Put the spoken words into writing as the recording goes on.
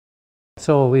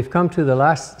So we've come to the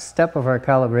last step of our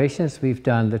calibrations. We've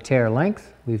done the tare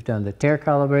length, we've done the tare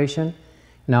calibration.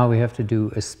 Now we have to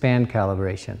do a span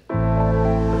calibration.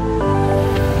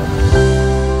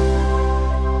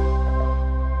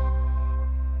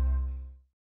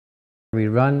 We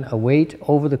run a weight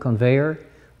over the conveyor,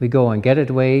 we go and get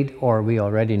it weighed, or we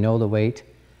already know the weight,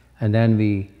 and then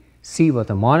we see what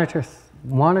the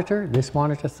this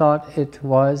monitor thought it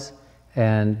was,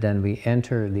 and then we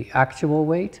enter the actual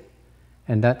weight,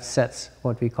 and that sets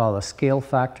what we call a scale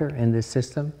factor in this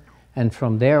system, and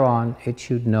from there on it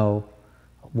should know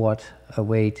what a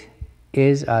weight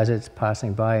is as it's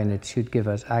passing by, and it should give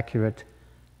us accurate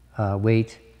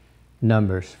weight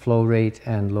numbers, flow rate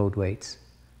and load weights.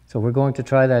 So we're going to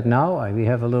try that now. We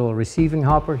have a little receiving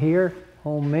hopper here,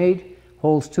 homemade,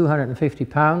 holds 250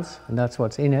 pounds, and that's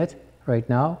what's in it right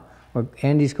now.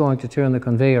 Andy's going to turn the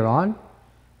conveyor on,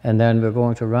 and then we're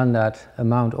going to run that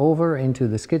amount over into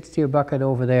the skid steer bucket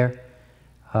over there.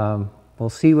 We'll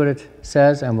see what it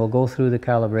says, and we'll go through the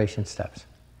calibration steps.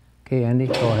 Okay, Andy,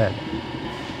 go ahead.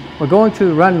 We're going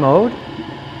to run mode.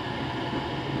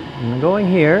 And we're going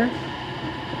here.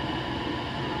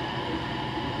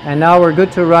 And now we're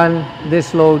good to run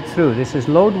this load through. This is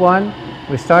load 1.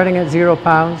 We're starting at 0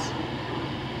 pounds.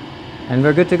 And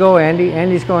we're good to go, Andy.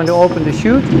 Andy's going to open the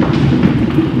chute.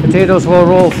 Potatoes will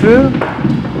roll through.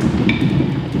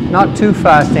 Not too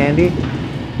fast, Andy.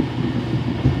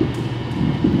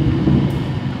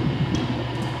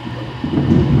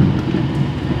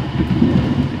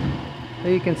 So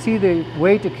you can see the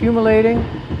weight accumulating.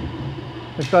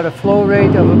 We've got a flow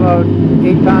rate of about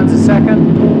 8 pounds a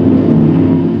second.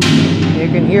 You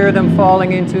can hear them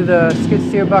falling into the skid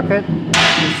steer bucket.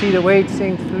 You see the weights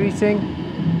increasing.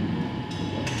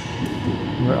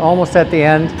 We're almost at the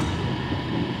end.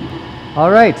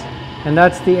 All right, and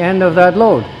that's the end of that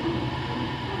load.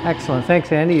 Excellent,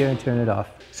 thanks Andy, you can turn it off.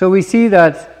 So we see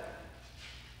that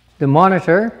the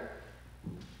monitor,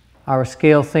 our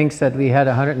scale thinks that we had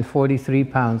 143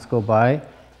 pounds go by,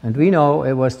 and we know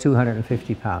it was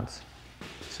 250 pounds.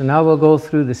 So now we'll go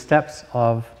through the steps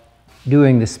of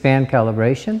doing the span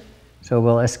calibration. So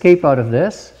we'll escape out of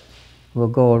this. We'll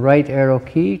go right arrow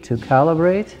key to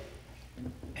calibrate,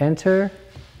 enter,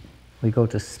 we go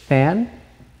to span,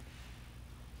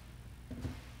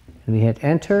 and we hit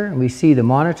enter, and we see the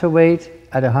monitor weight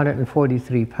at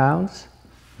 143 pounds.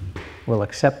 We'll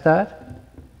accept that.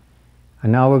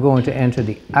 And now we're going to enter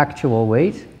the actual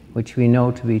weight, which we know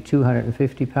to be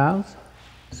 250 pounds.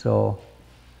 So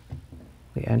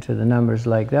we enter the numbers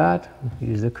like that.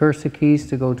 Use the cursor keys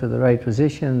to go to the right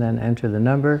position, then enter the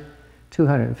number,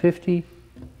 250,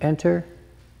 enter,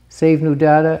 save new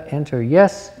data, enter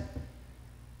yes,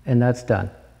 and that's done.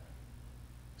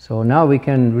 So now we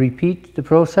can repeat the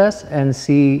process and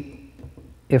see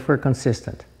if we're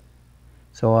consistent.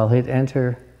 So I'll hit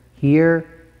enter here,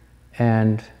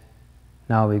 and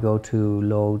now we go to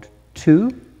load 2,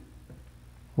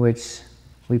 which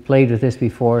we played with this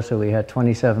before, so we had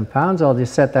 27 pounds. I'll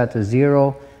just set that to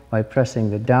 0 by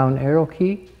pressing the down arrow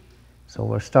key. So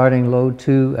we're starting load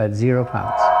 2 at 0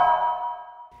 pounds.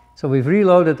 So we've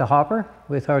reloaded the hopper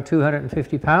with our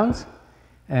 250 pounds,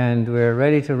 and we're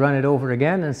ready to run it over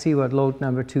again and see what load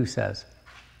number 2 says.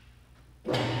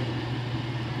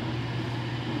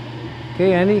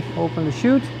 Okay, Andy, open the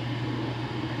chute.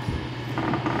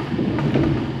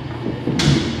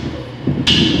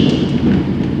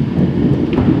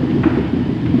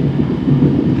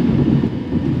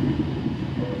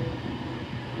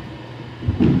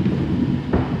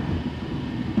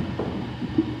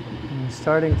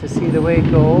 Starting to see the weight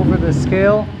go over the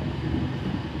scale.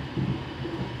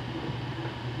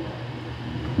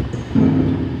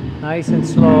 Nice and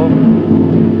slow.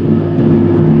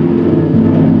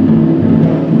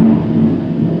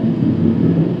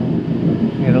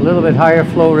 Get a little bit higher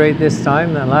flow rate this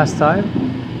time than last time.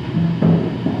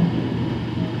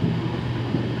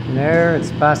 And there,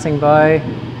 it's passing by.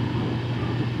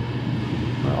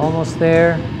 We're almost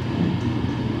there.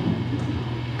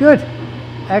 Good.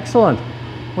 Excellent.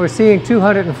 We're seeing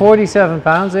 247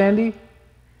 pounds, Andy,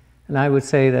 and I would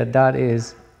say that that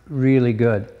is really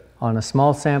good. On a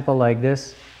small sample like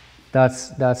this,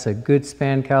 that's a good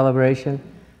span calibration.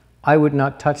 I would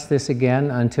not touch this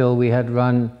again until we had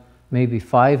run maybe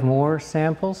 5 more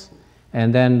samples,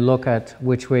 and then look at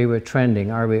which way we're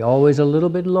trending. Are we always a little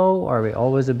bit low? Are we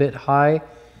always a bit high?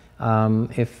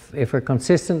 If we're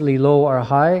consistently low or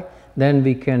high, then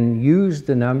we can use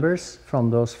the numbers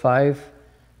from those 5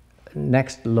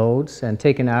 next loads and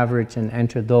take an average and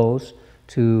enter those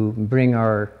to bring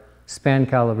our span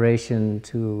calibration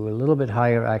to a little bit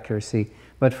higher accuracy.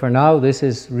 But for now, this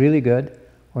is really good.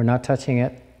 We're not touching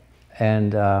it,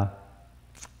 and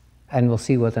we'll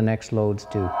see what the next loads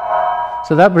do.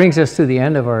 So that brings us to the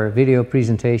end of our video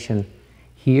presentation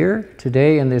here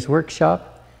today in this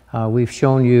workshop. We've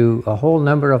shown you a whole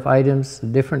number of items,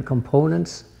 different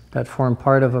components that form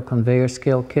part of a conveyor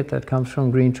scale kit that comes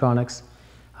from Greentronics.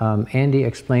 Andy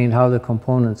explained how the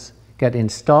components get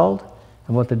installed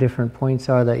and what the different points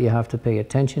are that you have to pay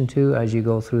attention to as you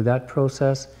go through that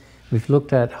process. We've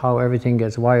looked at how everything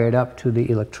gets wired up to the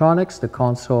electronics, the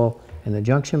console and the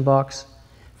junction box.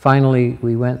 Finally,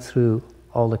 we went through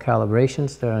all the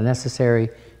calibrations that are necessary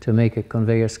to make a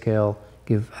conveyor scale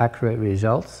give accurate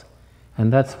results.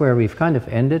 And that's where we've kind of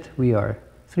ended. We are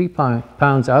 3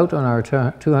 pounds out on our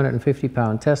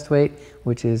 250-pound test weight,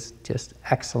 which is just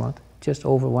excellent, just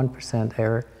over 1%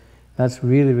 error. That's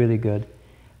really, really good.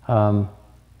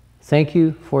 Thank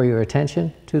you for your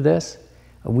attention to this.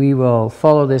 We will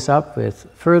follow this up with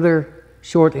further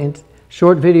short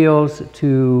videos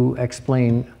to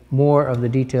explain more of the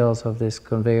details of this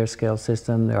conveyor scale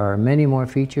system. There are many more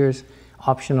features,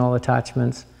 optional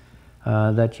attachments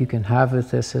that you can have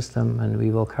with this system, and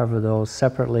we will cover those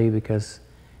separately because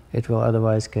it will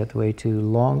otherwise get way too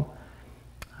long.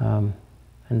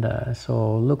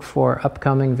 So look for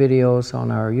upcoming videos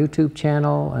on our YouTube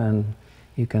channel, and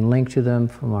you can link to them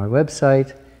from our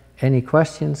website. Any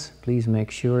questions, please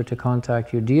make sure to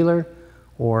contact your dealer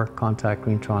or contact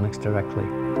Greentronics directly.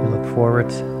 We look forward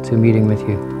to meeting with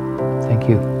you. Thank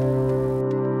you.